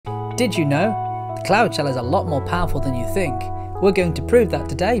Did you know? The Cloud Shell is a lot more powerful than you think. We're going to prove that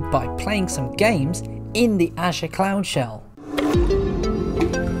today by playing some games in the Azure Cloud Shell.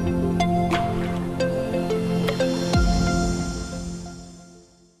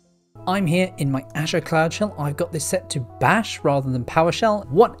 I'm here in my Azure Cloud Shell. I've got this set to Bash rather than PowerShell.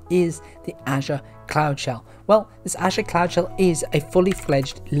 What is the Azure Cloud Shell? Well, this Azure Cloud Shell is a fully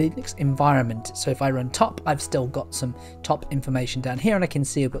fledged Linux environment. So if I run top, I've still got some top information down here and I can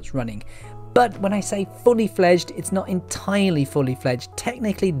see what's running. But when I say fully fledged, it's not entirely fully fledged.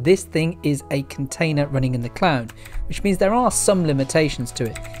 Technically, this thing is a container running in the cloud, which means there are some limitations to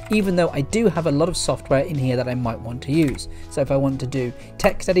it, even though I do have a lot of software in here that I might want to use. So if I want to do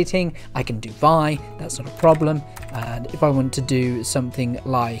text editing, I can do Vi, that's not a problem. And if I want to do something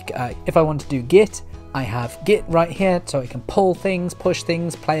like, if I want to do Git, I have Git right here, so I can pull things, push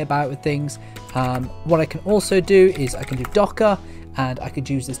things, play about with things. What I can also do is I can do Docker, and I could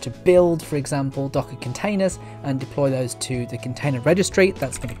use this to build, for example, Docker containers and deploy those to the container registry.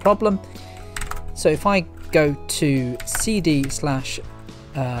 That's not a problem. So if I go to cd/bin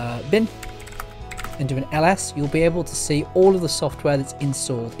and do an ls, you'll be able to see all of the software that's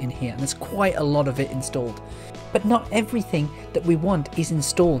installed in here. And there's quite a lot of it installed. But not everything that we want is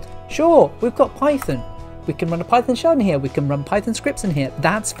installed. Sure, we've got Python. We can run a Python shell in here. We can run Python scripts in here.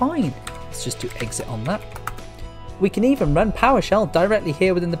 That's fine. Let's just do exit on that. We can even run PowerShell directly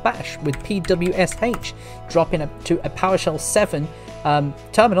here within the bash with pwsh, dropping to a PowerShell 7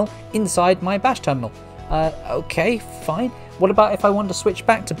 terminal inside my bash terminal. Okay, fine. What about if I want to switch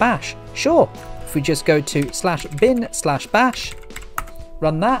back to bash? Sure. If we just go to /bin/bash,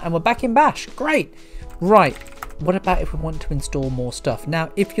 run that, and we're back in bash. Great. Right. What about if we want to install more stuff? Now,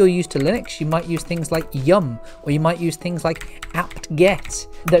 if you're used to Linux, you might use things like yum, or you might use things like apt-get.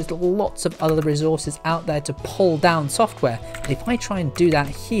 There's lots of other resources out there to pull down software. And if I try and do that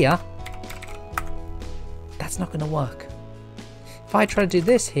here, that's not going to work. If I try to do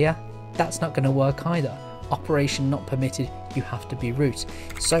this here, that's not going to work either. Operation not permitted, you have to be root.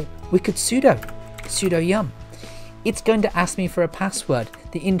 So we could sudo yum. It's going to ask me for a password.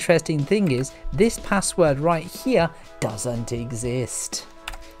 The interesting thing is this password right here doesn't exist.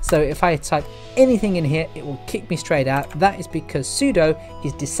 So if I type anything in here, it will kick me straight out. That is because sudo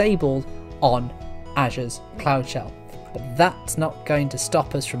is disabled on Azure's Cloud Shell. But that's not going to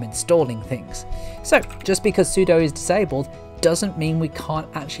stop us from installing things. So just because sudo is disabled doesn't mean we can't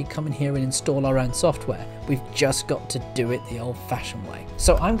actually come in here and install our own software. We've just got to do it the old-fashioned way.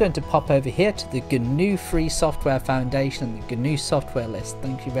 So I'm going to pop over here to the GNU Free Software Foundation and the GNU software list.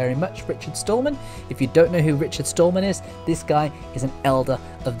 Thank you very much, Richard Stallman. If you don't know who Richard Stallman is, this guy is an elder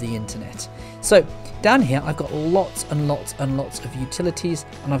of the internet. So down here, I've got lots and lots and lots of utilities,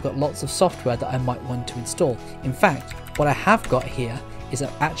 and I've got lots of software that I might want to install. In fact, what I have got here is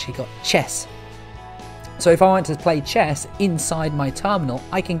I've actually got chess. So if I want to play chess inside my terminal,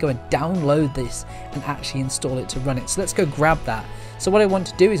 I can go and download this and actually install it to run it. So let's go grab that. So what I want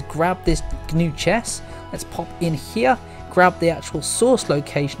to do is grab this GNU chess. Let's pop in here, grab the actual source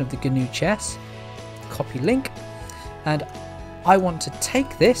location of the GNU chess, copy link, and I want to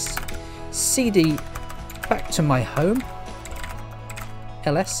take this, cd back to my home,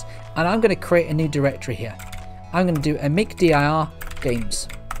 ls, and I'm going to create a new directory here. I'm going to do a make-dir games.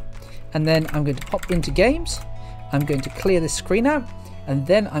 And then I'm going to pop into games, I'm going to clear this screen out, and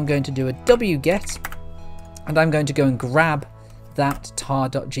then I'm going to do a wget, and I'm going to go and grab that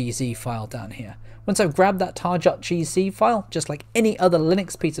tar.gz file down here. Once I've grabbed that tar.gz file, just like any other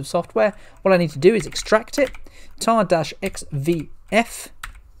Linux piece of software, what I need to do is extract it, tar-xvf,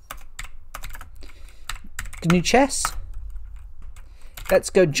 GNU chess. Let's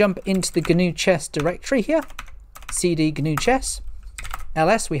go jump into the GNU chess directory here, cd GNU chess.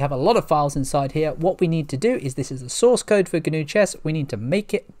 ls, we have a lot of files inside here. What we need to do is, this is the source code for GNU chess. We need to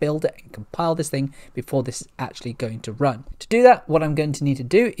make it, build it, and compile this thing before this is actually going to run. To do that, what I'm going to need to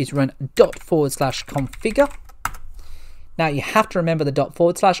do is run /configure. Now you have to remember the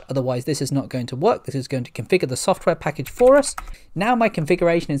 /, otherwise this is not going to work. This is going to configure the software package for us. Now my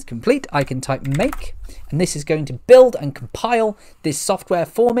configuration is complete. I can type make, and this is going to build and compile this software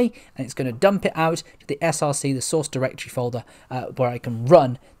for me, and it's going to dump it out to the src, the source directory folder, where I can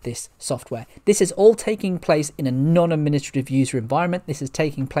run this software. This is all taking place in a non-administrative user environment. This is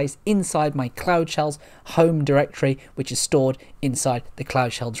taking place inside my Cloud Shell's home directory, which is stored inside the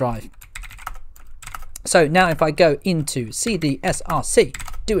Cloud Shell drive. So now if I go into cd src,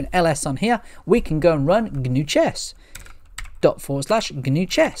 do an ls on here, we can go and run GNU chess, /GNU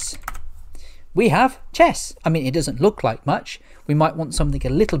chess. We have chess. I mean, it doesn't look like much. We might want something a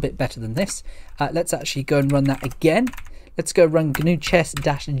little bit better than this. Let's actually go and run that again. let's go run GNU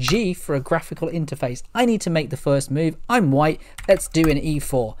chess-G for a graphical interface. I need to make the first move. I'm white. Let's do an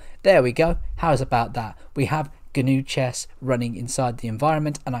E4. There we go. How's about that? We have GNU chess running inside the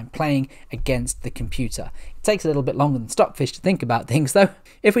environment, and I'm playing against the computer. It takes a little bit longer than Stockfish to think about things though.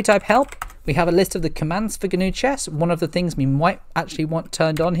 If we type help, we have a list of the commands for GNU chess. One of the things we might actually want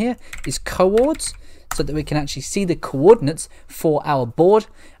turned on here is coords, so that we can actually see the coordinates for our board.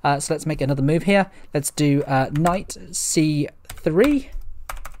 So let's make another move here. Let's do knight c3.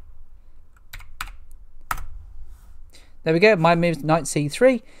 There we go. My move's knight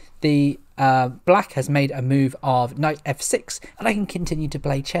c3. The black has made a move of knight f6, and I can continue to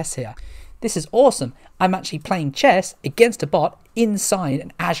play chess here. This is awesome. I'm actually playing chess against a bot inside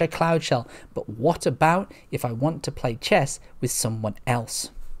an Azure Cloud Shell. But what about if I want to play chess with someone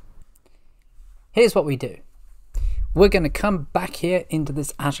else? Here's what we do. We're going to come back here into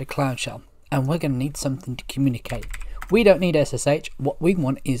this Azure Cloud Shell, and we're going to need something to communicate. We don't need SSH. What we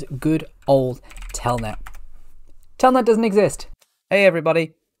want is good old Telnet. Telnet doesn't exist. Hey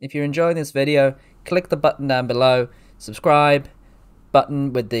everybody, if you're enjoying this video, click the button down below, subscribe,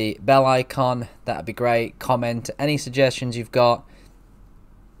 button with the bell icon, that'd be great. Comment any suggestions you've got.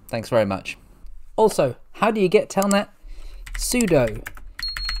 Thanks very much. Also, how do you get Telnet? Sudo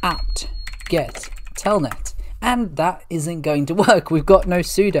apt get telnet, and that isn't going to work. We've got no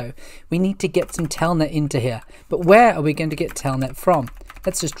sudo. We need to get some telnet into here, but where are we going to get telnet from?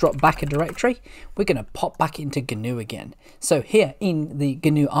 Let's just drop back a directory. We're going to pop back into GNU again. So here in the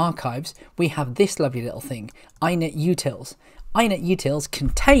GNU archives, we have this lovely little thing, inetutils. Inetutils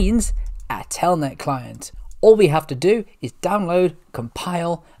contains a telnet client. All we have to do is download,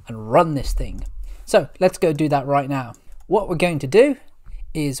 compile, and run this thing. So let's go do that right now. What we're going to do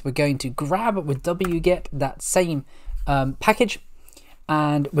is we're going to grab with wget that same package,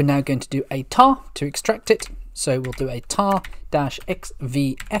 and we're now going to do a tar to extract it. So we'll do a tar-xvf,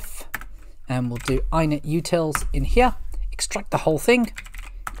 and we'll do inetutils in here, extract the whole thing,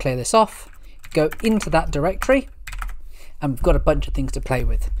 clear this off, go into that directory, and we've got a bunch of things to play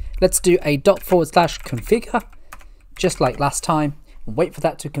with. Let's do a /configure, just like last time, and wait for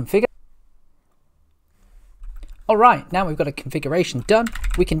that to configure. Alright, now we've got a configuration done.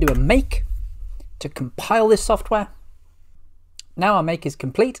 We can do a make to compile this software. Now our make is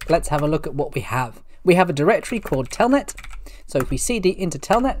complete. Let's have a look at what we have. We have a directory called telnet. So if we cd into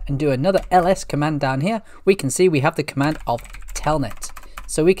telnet and do another ls command down here, we can see we have the command of telnet.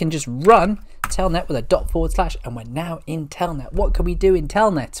 So we can just run telnet with a /, and we're now in telnet. What can we do in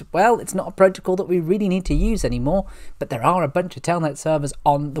telnet? Well, it's not a protocol that we really need to use anymore, but there are a bunch of telnet servers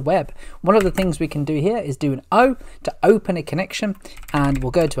on the web. One of the things we can do here is do an O to open a connection, and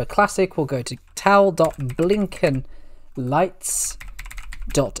we'll go to a classic. We'll go to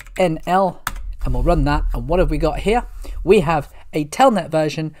towel.blinkenlights.nl, and we'll run that. And what have we got here? We have a telnet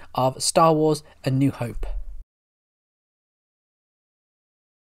version of Star Wars: A New Hope.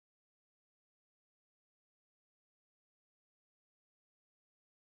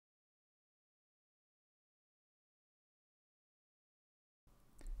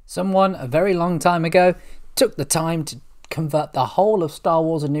 Someone a very long time ago took the time to convert the whole of Star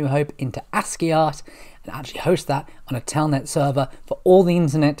Wars: A New Hope into ASCII art and actually host that on a telnet server for all the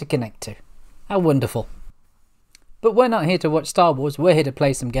internet to connect to. How wonderful. But we're not here to watch Star Wars, we're here to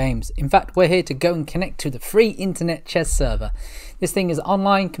play some games. In fact, we're here to go and connect to the free internet chess server. This thing is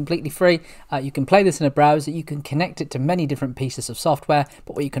online, completely free. You can play this in a browser, you can connect it to many different pieces of software,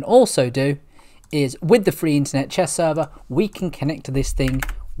 but what you can also do is with the free internet chess server, we can connect to this thing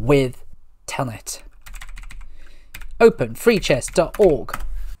with telnet. Open freechess.org.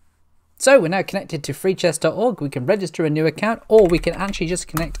 So we're now connected to freechess.org. We can register a new account, or we can actually just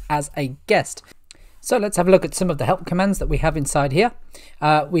connect as a guest. So let's have a look at some of the help commands that we have inside here.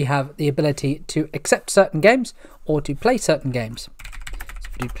 We have the ability to accept certain games or to play certain games. So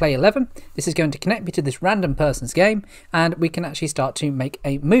if we do play 11, this is going to connect me to this random person's game, and we can actually start to make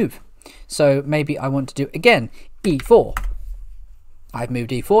a move. So maybe I want to do again e4. I've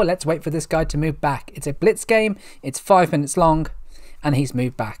moved e4. Let's wait for this guy to move back. It's a blitz game. It's 5 minutes long, and he's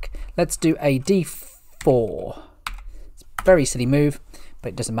moved back. Let's do a d4. It's a very silly move, but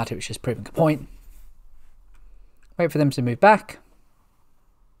it doesn't matter. It's just proving a point. Wait for them to move back.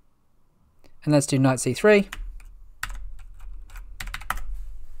 And let's do knight c3.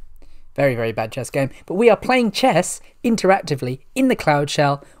 Very, very bad chess game. But we are playing chess interactively in the cloud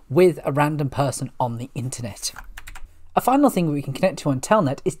shell with a random person on the internet. A final thing we can connect to on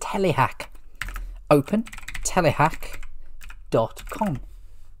telnet is telehack. Open telehack.com.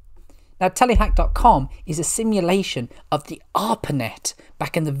 Now telehack.com is a simulation of the ARPANET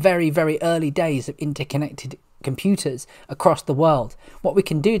back in the very, very early days of interconnected computers across the world. What we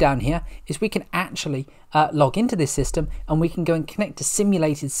can do down here is we can actually log into this system, and we can go and connect to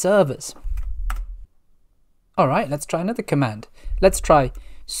simulated servers. All right, let's try another command. Let's try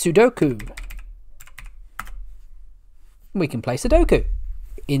sudoku. We can play sudoku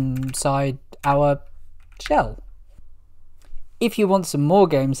inside our shell. If you want some more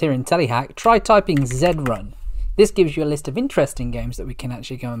games here in telehack, try typing zrun. This gives you a list of interesting games that we can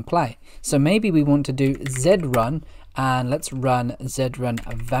actually go and play. So maybe we want to do zrun, and let's run zrun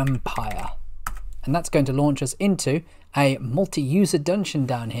vampire. And that's going to launch us into a multi-user dungeon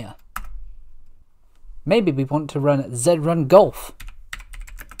down here. Maybe we want to run zrun golf.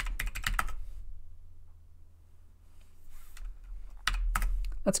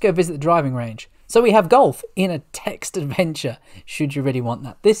 Let's go visit the driving range. So we have golf in a text adventure, should you really want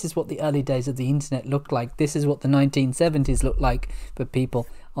that. This is what the early days of the internet looked like. This is what the 1970s looked like for people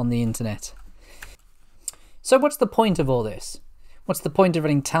on the internet. So what's the point of all this? What's the point of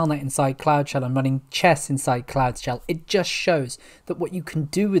running telnet inside cloudshell and running chess inside cloudshell? It just shows that what you can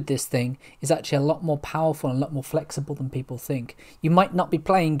do with this thing is actually a lot more powerful and a lot more flexible than people think. You might not be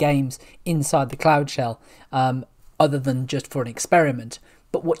playing games inside the cloudshell other than just for an experiment.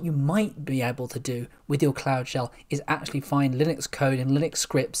 But what you might be able to do with your Cloud Shell is actually find Linux code and Linux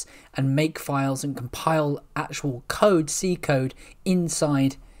scripts and make files and compile actual code, C code,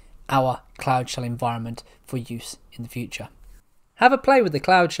 inside our Cloud Shell environment for use in the future. Have a play with the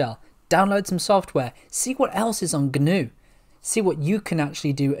Cloud Shell, download some software, see what else is on GNU, see what you can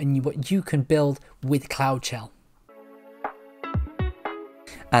actually do and what you can build with Cloud Shell.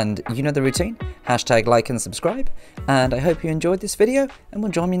 And you know the routine, hashtag like and subscribe, and I hope you enjoyed this video and will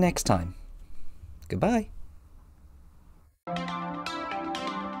join me next time. Goodbye.